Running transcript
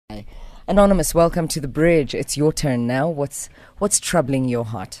Anonymous, welcome to the bridge. It's your turn now. What's troubling your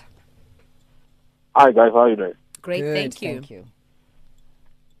heart? Hi guys, how are you doing? Great, Good, thank you.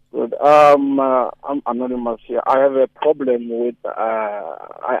 Good. I'm Anonymous here. I have a problem with.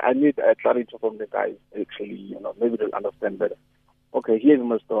 I need clarity from the guys. Actually, maybe they'll understand better. Okay, here's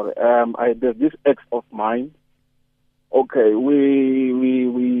my story. There's this ex of mine. Okay,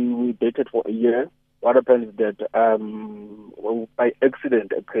 we dated for a year. What happened is that by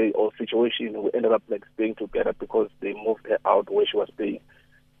accident, okay, or situation, we ended up staying together because they moved her out where she was staying.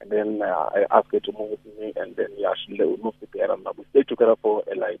 And then I asked her to move with me, and then we moved together. We stayed together for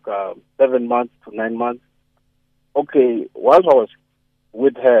 7 months to 9 months. Okay, whilst I was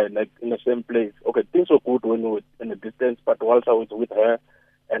with her, in the same place, okay, things were good when we were in a distance, but whilst I was with her,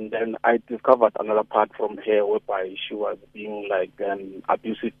 and then I discovered another part from her whereby she was being an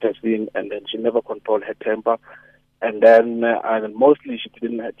abusive person, and then she never controlled her temper, and then and mostly she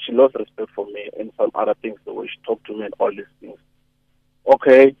lost respect for me and some other things, the way she talked to me and all these things.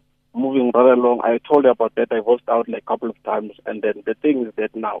 Okay, moving right along, I told her about that. I divorced out a couple of times, and then the thing is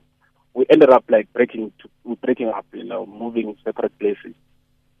that now we ended up breaking up, moving separate places.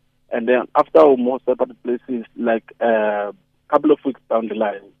 And then after we moved separate places, a couple of weeks down the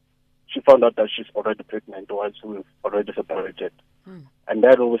line, she found out that she's already pregnant while we've already separated. And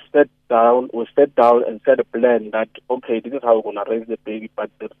then we sat down and set a plan that, okay, this is how we're going to raise the baby, but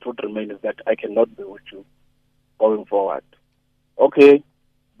the truth remains that I cannot be with you going forward. Okay,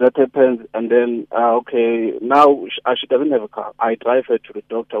 that happens, and then, okay, now she doesn't have a car. I drive her to the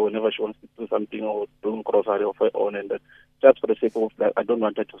doctor whenever she wants to do something or doing grocery of her own, and then just for the sake of I don't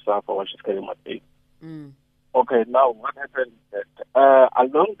want her to suffer while she's carrying my baby. Okay, now what happened is that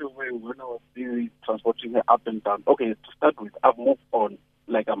along the way when I was busy transporting her up and down, okay, to start with, I've moved on,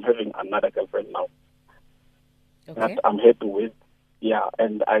 I'm having another girlfriend now that I'm happy with. Yeah,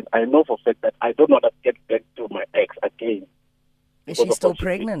 and I know for a fact that I don't want to get back to my ex again. Is she still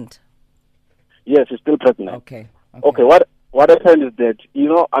pregnant? Yes, she's still pregnant. Okay. Okay, what happened is that,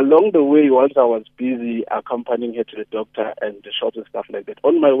 along the way, once I was busy accompanying her to the doctor and the shops and stuff like that,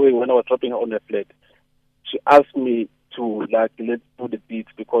 on my way, when I was dropping her on the flat, she asked me to, let's do the deeds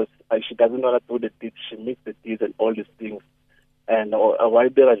because she doesn't want to do the deeds. She makes the deeds and all these things. And why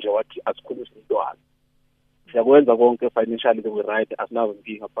there are Jawati as Kulis siyakwenza konke financially we right asinawo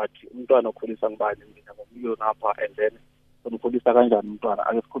inkinga but umntwana okhulisa ngibani mina ngomillion apha and then umkhulisa kanjani umntwana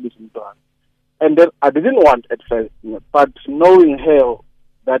akesikhulisa umntwana. And then I didn't want at first, but knowing her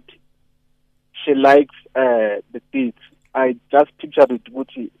that she likes the deeds, I just pictured it.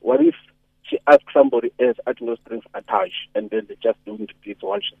 What if she asks somebody else at no strings attached, and then they just doing the deeds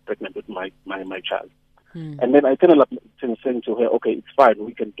while she's pregnant with my child? And then I kind of saying to her, okay, it's fine,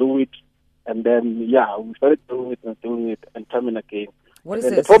 we can do it. And then we started doing it and time and again. What is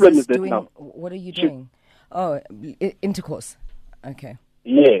this? The problem is that now. What are you doing? Intercourse. Okay.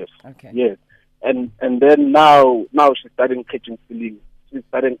 Yes. Okay. Yes. And then now she's starting catching feelings. She's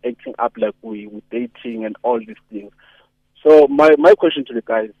starting acting up like we dating and all these things. So my question to the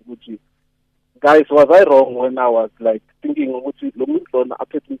guys, guys, was I wrong when I was thinking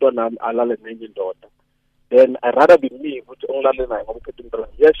then I'd rather be me,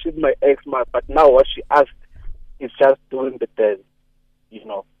 yes, she's my ex, but now what she asked is just doing the dance,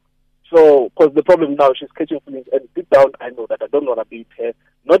 So, because the problem now, she's catching feelings, and deep down, I know that I don't want to be with her,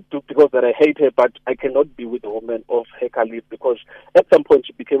 not because that I hate her, but I cannot be with a woman of her caliber, because at some point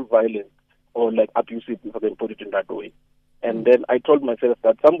she became violent or abusive, if I can put it in that way. And then I told myself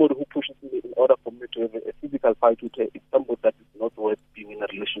that somebody who pushes me in order for me to have a physical fight with her is somebody that is not worth being in a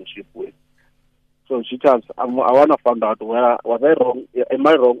relationship with. So I want to find out was I wrong? Am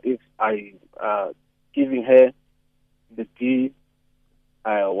I wrong if I giving her the D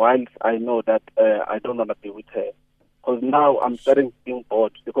whilst I know that I don't want to be with her? Because now I'm starting being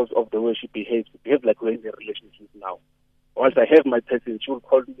bored because of the way she behaves. She behaves like we're in a relationship now. Once I have my person, she will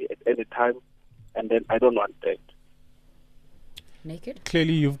call me at any time, and then I don't want that. Naked?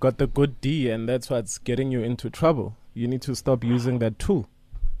 Clearly, you've got the good D, and that's what's getting you into trouble. You need to stop using that tool.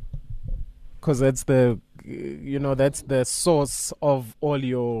 Because that's that's the source of all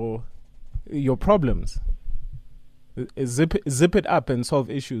your problems. Zip it up and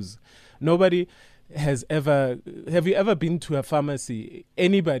solve issues. Nobody has ever. Have you ever been to a pharmacy?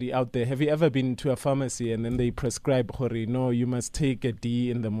 Anybody out there? Have you ever been to a pharmacy and then they prescribe Hori? No, you must take a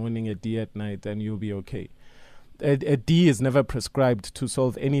D in the morning, a D at night, and you'll be okay. A D is never prescribed to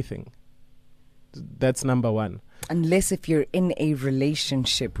solve anything. That's number one. Unless if you're in a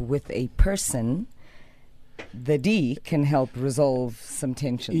relationship with a person the D can help resolve some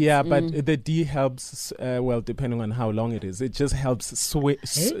tensions. Yeah, but the D helps. Well, depending on how long it is, it just helps.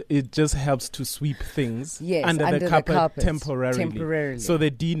 It just helps to sweep things under the carpet temporarily. So the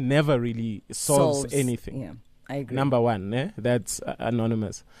D never really solves anything. Yeah, I agree. Number one, that's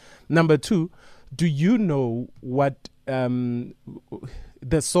anonymous. Number two, do you know what the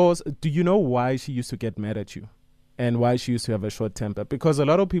source? Do you know why she used to get mad at you? And why she used to have a short temper? Because a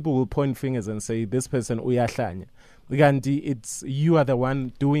lot of people will point fingers and say, this person, uyahlanya. Gandhi, it's you are the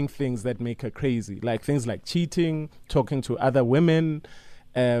one doing things that make her crazy. Like things like cheating, talking to other women,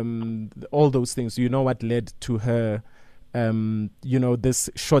 all those things. You know what led to her, this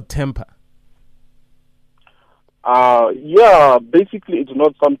short temper? Basically it's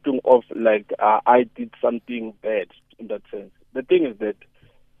not something of like, I did something bad in that sense. The thing is that,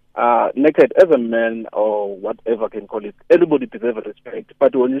 naked as a man or whatever can call it, everybody deserves respect.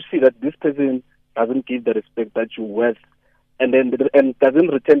 But when you see that this person doesn't give the respect that you worth, and doesn't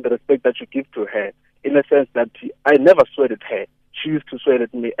return the respect that you give to her, in a sense that I never sweated her, she used to swear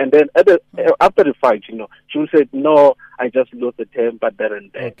at me, and then after the fight, she would say, "No, I just lost the temper there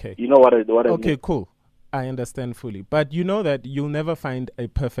and there." Okay. You know what I mean? Okay, cool. I understand fully, but you know that you'll never find a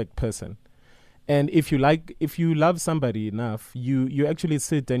perfect person. And if you love somebody enough, you actually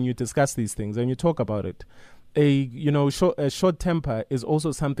sit and you discuss these things and you talk about it. A short temper is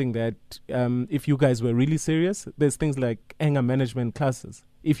also something that if you guys were really serious, there's things like anger management classes.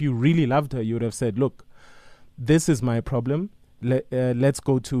 If you really loved her, you would have said, look, this is my problem. Let's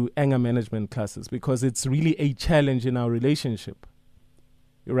go to anger management classes because it's really a challenge in our relationship.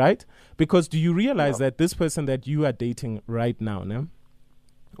 Right? Because do you realize that this person that you are dating right now, no?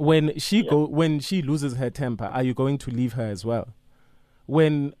 When she loses her temper, are you going to leave her as well?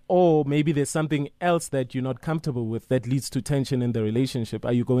 Or maybe there's something else that you're not comfortable with that leads to tension in the relationship,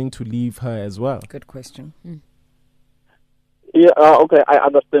 are you going to leave her as well? Good question. Yeah, okay, I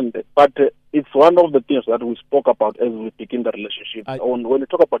understand that. But it's one of the things that we spoke about as we begin the relationship. When we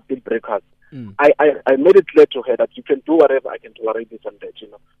talk about deal breakers, I made it clear to her that you can do whatever, I can tolerate this and that,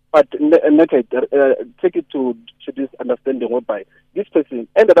 But take it to this understanding whereby this person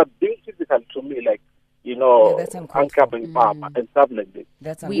ended up being physical to me, like, uncovering Papa and stuff like this.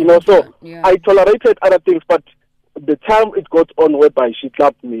 That's I tolerated other things, but the time it got on whereby she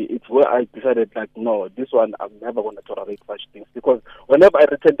clapped me, it's where I decided, like, no, this one, I'm never going to tolerate such things. Because whenever I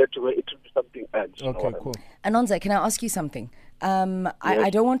returned that to her, it would be something else. Okay, cool. Anonza, can I ask you something? I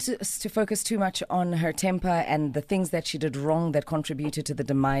don't want to focus too much on her temper and the things that she did wrong that contributed to the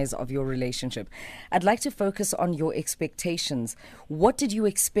demise of your relationship. I'd like to focus on your expectations. What did you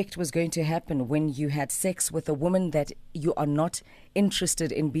expect was going to happen when you had sex with a woman that you are not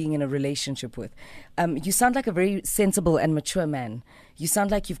interested in being in a relationship with? You sound like a very sensible and mature man. You sound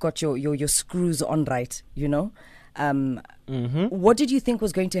like you've got your screws on right, What did you think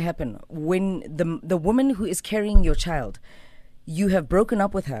was going to happen when the woman who is carrying your child, you have broken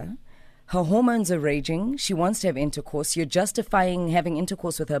up with her, her hormones are raging, she wants to have intercourse, you're justifying having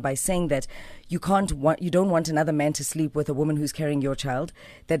intercourse with her by saying that you don't want another man to sleep with a woman who's carrying your child?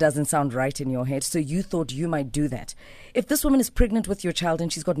 That doesn't sound right in your head, so you thought you might do that. If this woman is pregnant with your child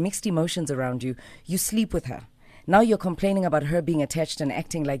and she's got mixed emotions around you, you sleep with her. Now you're complaining about her being attached and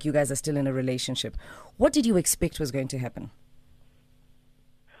acting like you guys are still in a relationship. What did you expect was going to happen?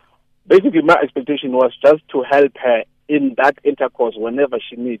 Basically, my expectation was just to help her in that intercourse whenever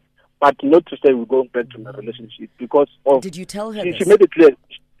she needs, but not to say we're going back to the relationship because of... Did you tell her this? She made it clear.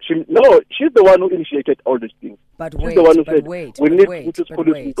 She's the one who initiated all these things. But she's the one who said, we need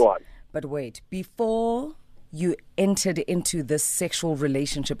to But wait, before you entered into this sexual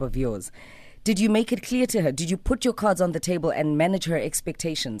relationship of yours, did you make it clear to her? Did you put your cards on the table and manage her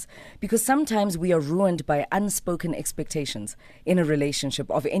expectations? Because sometimes we are ruined by unspoken expectations in a relationship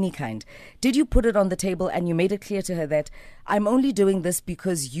of any kind. Did you put it on the table and you made it clear to her that I'm only doing this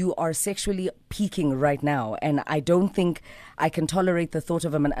because you are sexually peaking right now and I don't think I can tolerate the thought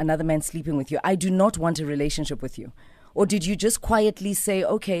of another man sleeping with you. I do not want a relationship with you. Or did you just quietly say,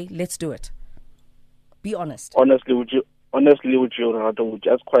 okay, let's do it? Be honest. Honestly, with you, Renato, we're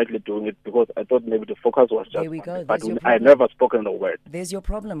just quietly doing it because I thought maybe the focus was just... There we go. But I never spoken a word. There's your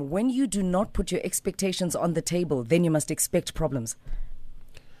problem. When you do not put your expectations on the table, then you must expect problems.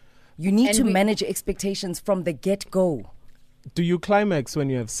 You need to manage expectations from the get-go. Do you climax when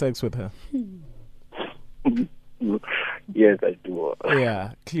you have sex with her? Yes, I do.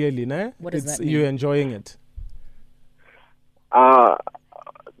 Yeah, clearly, no? What does that mean? You're enjoying it. I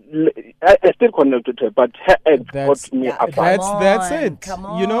still connected to her, but her ex got me apart. That's it. Come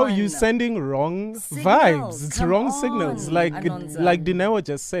on. You're sending wrong Signals. vibes. It's Come wrong on, signals. Like Anonza. like Dinewa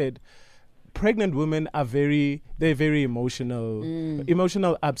just said, pregnant women are very emotional,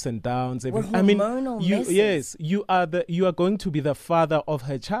 emotional ups and downs. We're hormonal messes. Yes, you are going to be the father of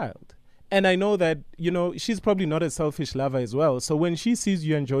her child. And I know that, she's probably not a selfish lover as well. So when she sees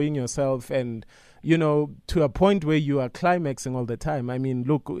you enjoying yourself and, to a point where you are climaxing all the time, I mean,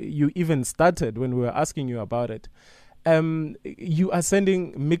 look, you even started when we were asking you about it. You are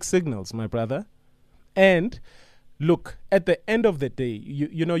sending mixed signals, my brother. And look, at the end of the day,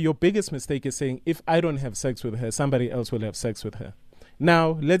 your biggest mistake is saying, if I don't have sex with her, somebody else will have sex with her.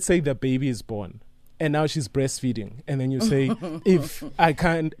 Now, let's say the baby is born. And now she's breastfeeding. And then you say, if I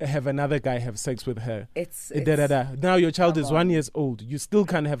can't have another guy have sex with her. It's Now your child is 1 year old. You still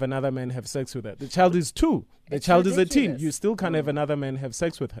can't have another man have sex with her. The child is 2. The child is a teen. You still can't have another man have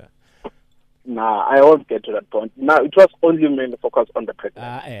sex with her. Nah, I won't get to that point. Now, it was only mainly focused on the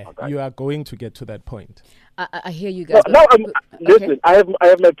pregnancy. Okay. You are going to get to that point. I hear you guys. Listen, I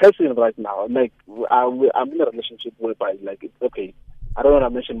have my person right now. Like, I'm in a relationship whereby, like, it's okay. I don't want to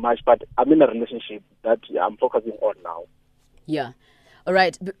mention much, but I'm in a relationship that I'm focusing on now. Yeah. All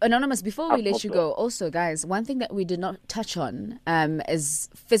right. Anonymous, before we let you go, also, guys, one thing that we did not touch on is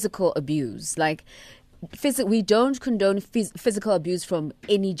physical abuse. Like, we don't condone physical abuse from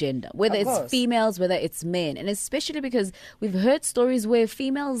any gender, whether it's females, whether it's men, and especially because we've heard stories where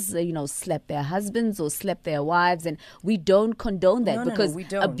females, slap their husbands or slap their wives, and we don't condone that because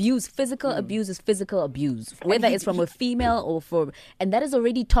physical abuse is physical abuse, whether it's from a female or and that is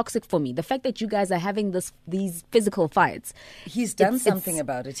already toxic for me. The fact that you guys are having these physical fights, he's done something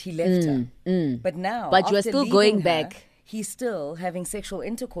about it. He left her, but now, but you are still going back. He's still having sexual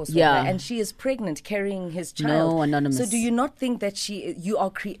intercourse with her, and she is pregnant, carrying his child. No, Anonymous. So do you not think that you are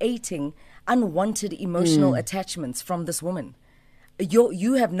creating unwanted emotional attachments from this woman?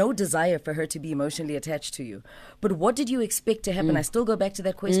 You have no desire for her to be emotionally attached to you. But what did you expect to happen? I still go back to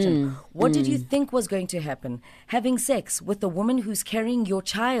that question. What did you think was going to happen? Having sex with a woman who's carrying your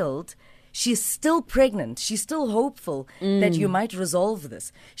child. She's still pregnant. She's still hopeful that you might resolve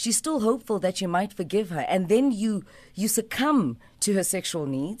this. She's still hopeful that you might forgive her. And then you succumb to her sexual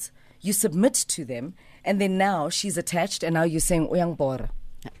needs. You submit to them. And then now she's attached. And now you're saying, Oyang Bora.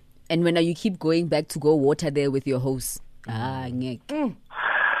 And when you keep going back to go water there with your host. Your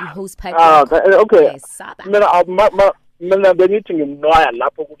host pipe. Okay. Mina bengithi ngimnwaya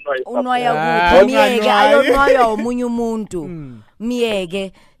lapho kunwaya. Unwaya miyeke ayonwaya omunye umuntu.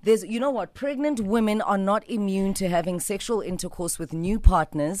 Miyeke. You know what? Pregnant women are not immune to having sexual intercourse with new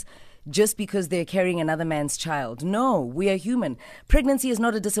partners just because they're carrying another man's child. No, we are human. Pregnancy is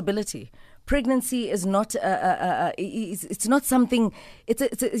not a disability. Pregnancy is not it's not something.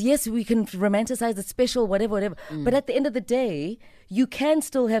 Yes, we can romanticize it, special, whatever. But at the end of the day, you can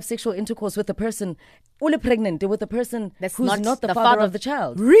still have sexual intercourse with a person pregnant with a person who's not the father of the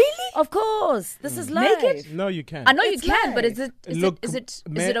child. Really? Of course. This is life. Naked? No, you can't. I know you can, but is it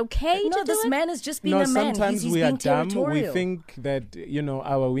okay no, to do this it? man is just being a man. Sometimes he's we are being dumb. We territorial. think that,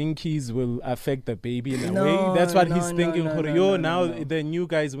 our winkies will affect the baby in a way. That's what he's thinking. Now the new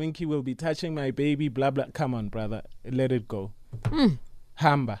guy's winky will be touching my baby, blah, blah. Come on, brother. Let it go.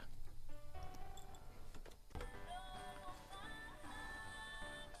 Hamba.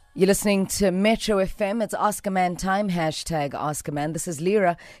 You're listening to Metro FM. It's Ask a Man time. Hashtag Ask a Man. This is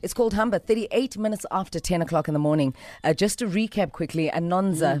Lyra. It's called Humber. 38 minutes after 10 o'clock in the morning. Just to recap quickly,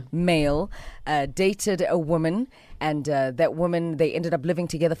 Anonza, male, dated a woman. And that woman, they ended up living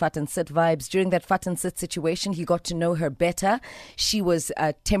together, fat and sit vibes. During that fat and sit situation, he got to know her better. She was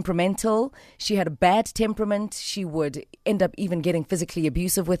temperamental. She had a bad temperament. She would end up even getting physically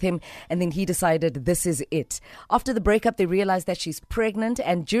abusive with him. And then he decided this is it. After the breakup, they realized that she's pregnant.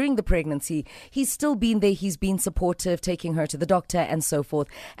 And during the pregnancy, he's still been there. He's been supportive, taking her to the doctor and so forth.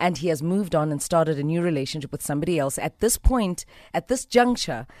 And he has moved on and started a new relationship with somebody else. At this point, at this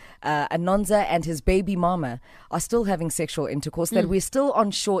juncture, Anonza and his baby mama are still having sexual intercourse, that we're still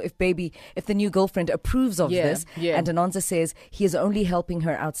unsure if the new girlfriend approves of this. And Anonza says he is only helping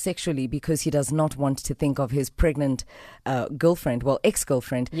her out sexually because he does not want to think of his pregnant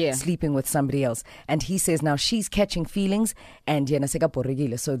ex-girlfriend sleeping with somebody else. And he says now she's catching feelings and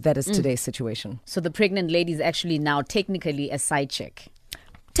so that is today's situation. So the pregnant lady is actually now technically a side chick.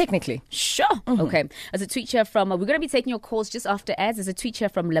 Technically. Sure. Okay. As a tweet here from, we're going to be taking your calls just after ads. There's a tweet here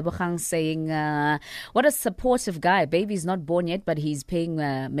from Lebogang saying, what a supportive guy. Baby's not born yet, but he's paying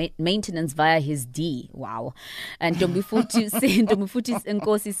maintenance via his D. Wow. And Ntombifuthi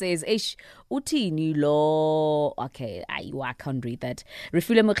Nkosi says, Utini lo. Okay, I can't read that.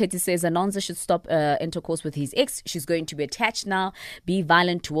 Refula Moketi says, Anonza should stop intercourse with his ex. She's going to be attached now. Be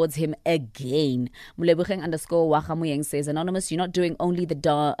violent towards him again. Mulebukeng _Wahamuyeng says, Anonymous, you're not doing only the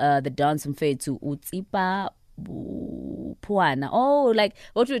dance the dance from Faye to Utsipa Puana. Oh, like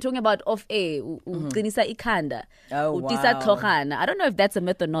what we were talking about off air. Uqinisa Ikanda. Oh, Utisa wow. Tlogana. I don't know if that's a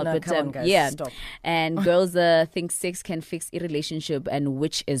myth or not, No, but come on, guys, yeah. stop. And girls think sex can fix a relationship, and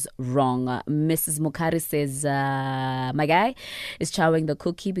which is wrong. Mrs. Mukari says, my guy is chowing the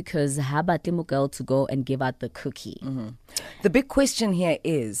cookie because Habati girl to go and give out the cookie. The big question here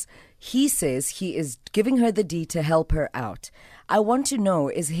is, he says he is giving her the D to help her out. I want to know,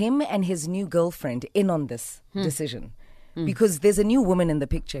 is him and his new girlfriend in on this decision? Because there's a new woman in the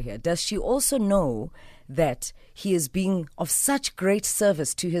picture here. Does she also know that he is being of such great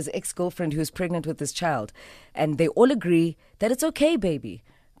service to his ex-girlfriend who is pregnant with this child? And they all agree that it's okay, baby.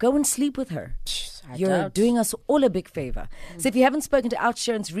 Go and sleep with her. You're doing us all a big favor. So if you haven't spoken to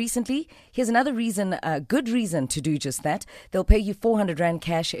OUTsurance recently, here's another reason, a good reason to do just that. They'll pay you 400 Rand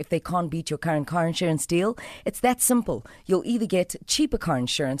cash if they can't beat your current car insurance deal. It's that simple. You'll either get cheaper car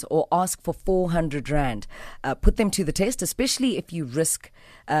insurance or ask for 400 Rand. Put them to the test, especially if you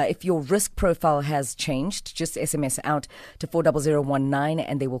if your risk profile has changed. Just SMS out to 40019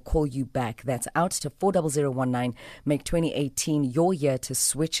 and they will call you back. That's out to 40019. Make 2018 your year to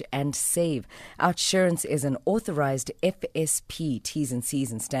switch and save. OUTsurance is an authorized FSP. T's and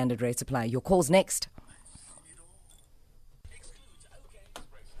C's and standard rates apply. Your call's next.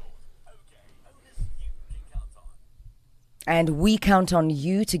 And we count on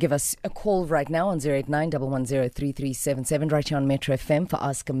you to give us a call right now on 089-110-3377 right here on Metro FM for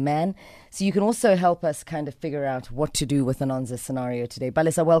Ask a Man. So you can also help us kind of figure out what to do with Anonza scenario today.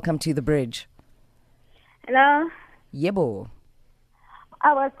 Balisa, welcome to the bridge. Hello. Yebo.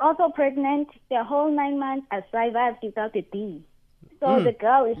 I was also pregnant. The whole 9 months I survived without a D. So the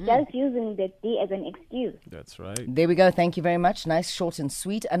girl is just using the D as an excuse. That's right. There we go. Thank you very much. Nice, short and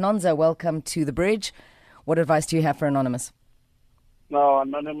sweet. Anonza, welcome to the bridge. What advice do you have for Anonymous? No,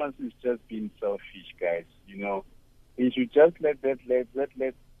 Anonymous is just being selfish, guys. You know, he should just let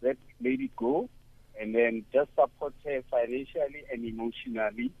lady go, and then just support her financially and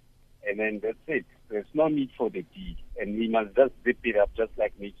emotionally, and then that's it. There's no need for the D, and he must just zip it up, just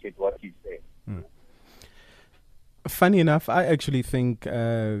like Nick said what he said. Funny enough, I actually think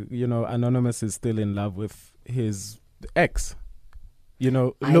Anonymous is still in love with his ex.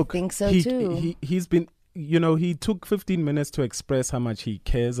 Look, I think so too. He's been. He took 15 minutes to express how much he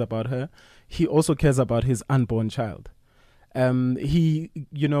cares about her. He also cares about his unborn child. He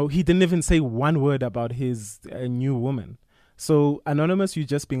didn't even say one word about his new woman. So, Anonymous, you're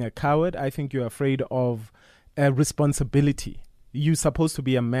just being a coward. I think you're afraid of responsibility. You're supposed to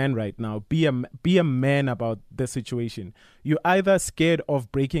be a man right now. Be a man about the situation. You're either scared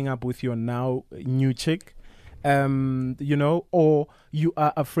of breaking up with your now new chick, or you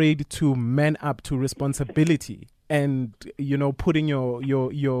are afraid to man up to responsibility and, putting your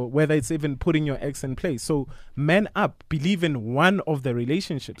whether it's even putting your ex in place. So man up, believe in one of the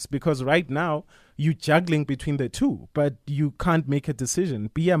relationships, because right now you're juggling between the two, but you can't make a decision.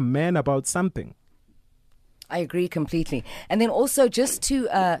 Be a man about something. I agree completely. And then also just to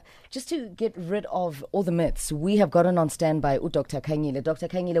get rid of all the myths, we have gotten on standby Dr. Kangile. Dr.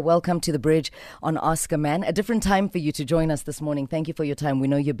 Kangile, welcome to the bridge on Ask a Man. A different time for you to join us this morning. Thank you for your time. We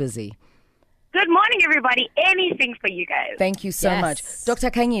know you're busy. Good morning, everybody. Anything for you guys. Thank you so much. Dr.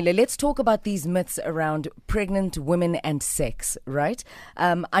 Kangile, let's talk about these myths around pregnant women and sex, right?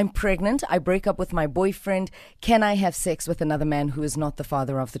 I'm pregnant. I break up with my boyfriend. Can I have sex with another man who is not the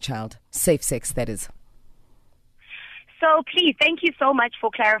father of the child? Safe sex, that is. So please, thank you so much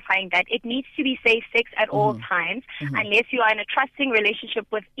for clarifying that. It needs to be safe sex at all times, unless you are in a trusting relationship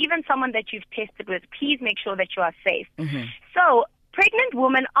with even someone that you've tested with. Please make sure that you are safe. So pregnant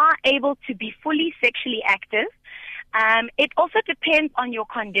women are able to be fully sexually active. It also depends on your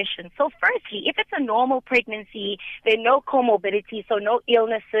condition. So firstly, if it's a normal pregnancy, there are no comorbidities, so no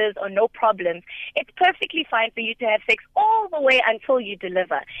illnesses or no problems, it's perfectly fine for you to have sex all the way until you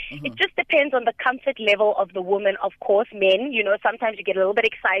deliver. It just depends on the comfort level of the woman. Of course, men, sometimes you get a little bit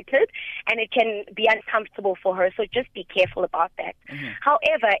excited and it can be uncomfortable for her, so just be careful about that.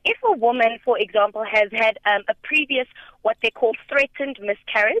 However, if a woman, for example, has had a previous, what they call threatened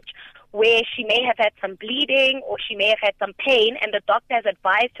miscarriage, where she may have had some bleeding or she may have had some pain and the doctor has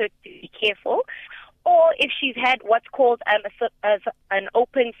advised her to be careful, or if she's had what's called an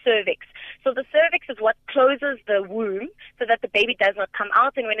open cervix. So the cervix is what closes the womb so that the baby does not come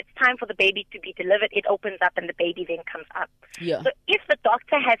out, and when it's time for the baby to be delivered, it opens up and the baby then comes up. So if the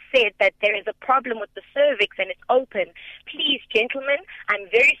doctor has said that there is a problem with the cervix and it's open, please, gentlemen, I'm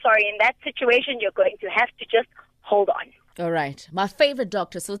very sorry. In that situation, you're going to have to just hold on. All right. My favorite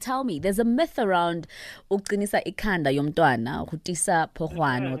doctor. So tell me, there's a myth around uqinisa ikhanda yomntwana, ukutisa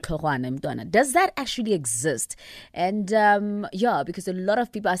pohwana, utlhogwana yomntwana. Does that actually exist? And yeah, because I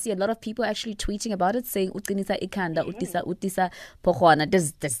see a lot of people actually tweeting about it, saying uqinisa ikhanda, utisa pohwana.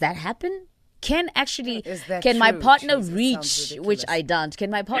 Does that happen? Can my partner reach, which I don't, can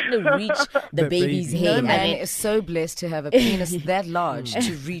my partner reach the baby's No head? man is so blessed to have a penis that large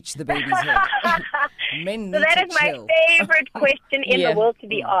to reach the baby's head. Men need So that to is my chill. favorite question in the world to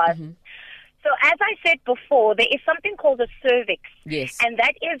be asked. So as I said before, there is something called a cervix. Yes. And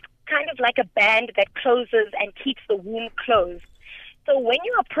that is kind of like a band that closes and keeps the womb closed. So when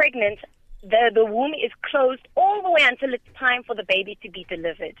you are pregnant, the womb is closed all the way until it's time for the baby to be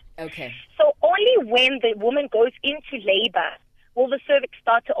delivered. Okay. So only when the woman goes into labor will the cervix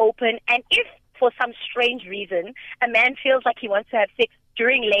start to open. And if for some strange reason a man feels like he wants to have sex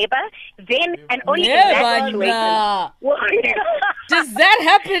during labor, then and only in that situation. Does that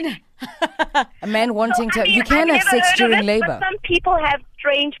happen? A man wanting to, you can I've have never sex heard of during it, labor. But some people have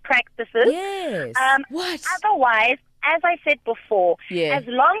strange practices. Yes. What? Otherwise, as I said before, Yeah. as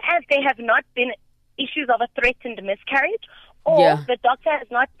long as there have not been issues of a threatened miscarriage, or the doctor has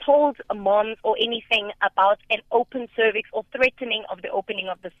not told moms or anything about an open cervix or threatening of the opening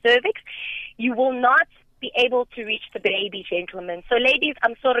of the cervix, you will not be able to reach the baby, gentlemen. So ladies,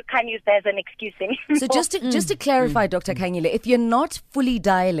 I'm sort of can't use that as an excuse anymore. So just to clarify, Dr. Kangile, if you're not fully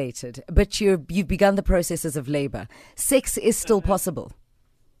dilated, but you've begun the processes of labor, sex is still possible.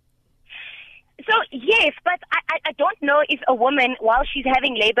 So, yes, but I don't know if a woman, while she's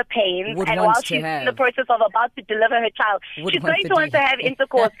having labor pains Would and want while to she's have. in the process of about to deliver her child, Would she's want going the to want D. to have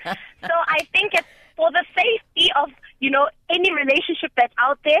intercourse. So I think it's for the safety of, any relationship that's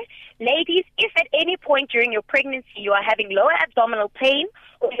out there, ladies, if at any point during your pregnancy you are having lower abdominal pain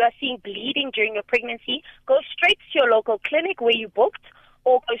or you are seeing bleeding during your pregnancy, go straight to your local clinic where you booked,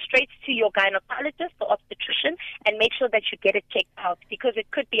 or go straight to your gynecologist or obstetrician and make sure that you get it checked out, because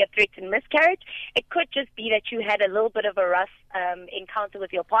it could be a threatened miscarriage. It could just be that you had a little bit of a rough encounter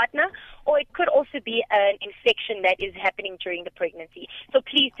with your partner, or it could also be an infection that is happening during the pregnancy. So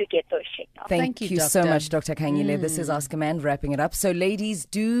please do get those checked out. Thank you so much, Dr. Kangile. This is Ask a Man, wrapping it up. So ladies,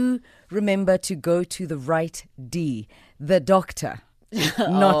 do remember to go to the right D, the doctor.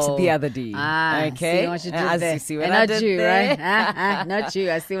 Not the other D. Okay. See what you did there. See what and I not did you, there. right? Not you.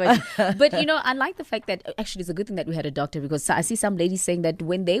 I see what you. But I like the fact that actually it's a good thing that we had a doctor, because I see some ladies saying that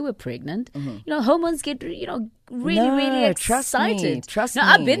when they were pregnant, hormones get really excited. Trust me.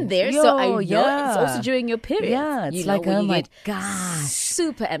 I've been there, so I know yeah. it's also during your period. Yeah, it's like, when oh you my get gosh.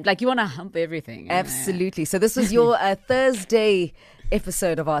 super amped. Like you want to hump everything. Absolutely. So this was your Thursday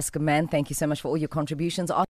episode of Ask a Man. Thank you so much for all your contributions.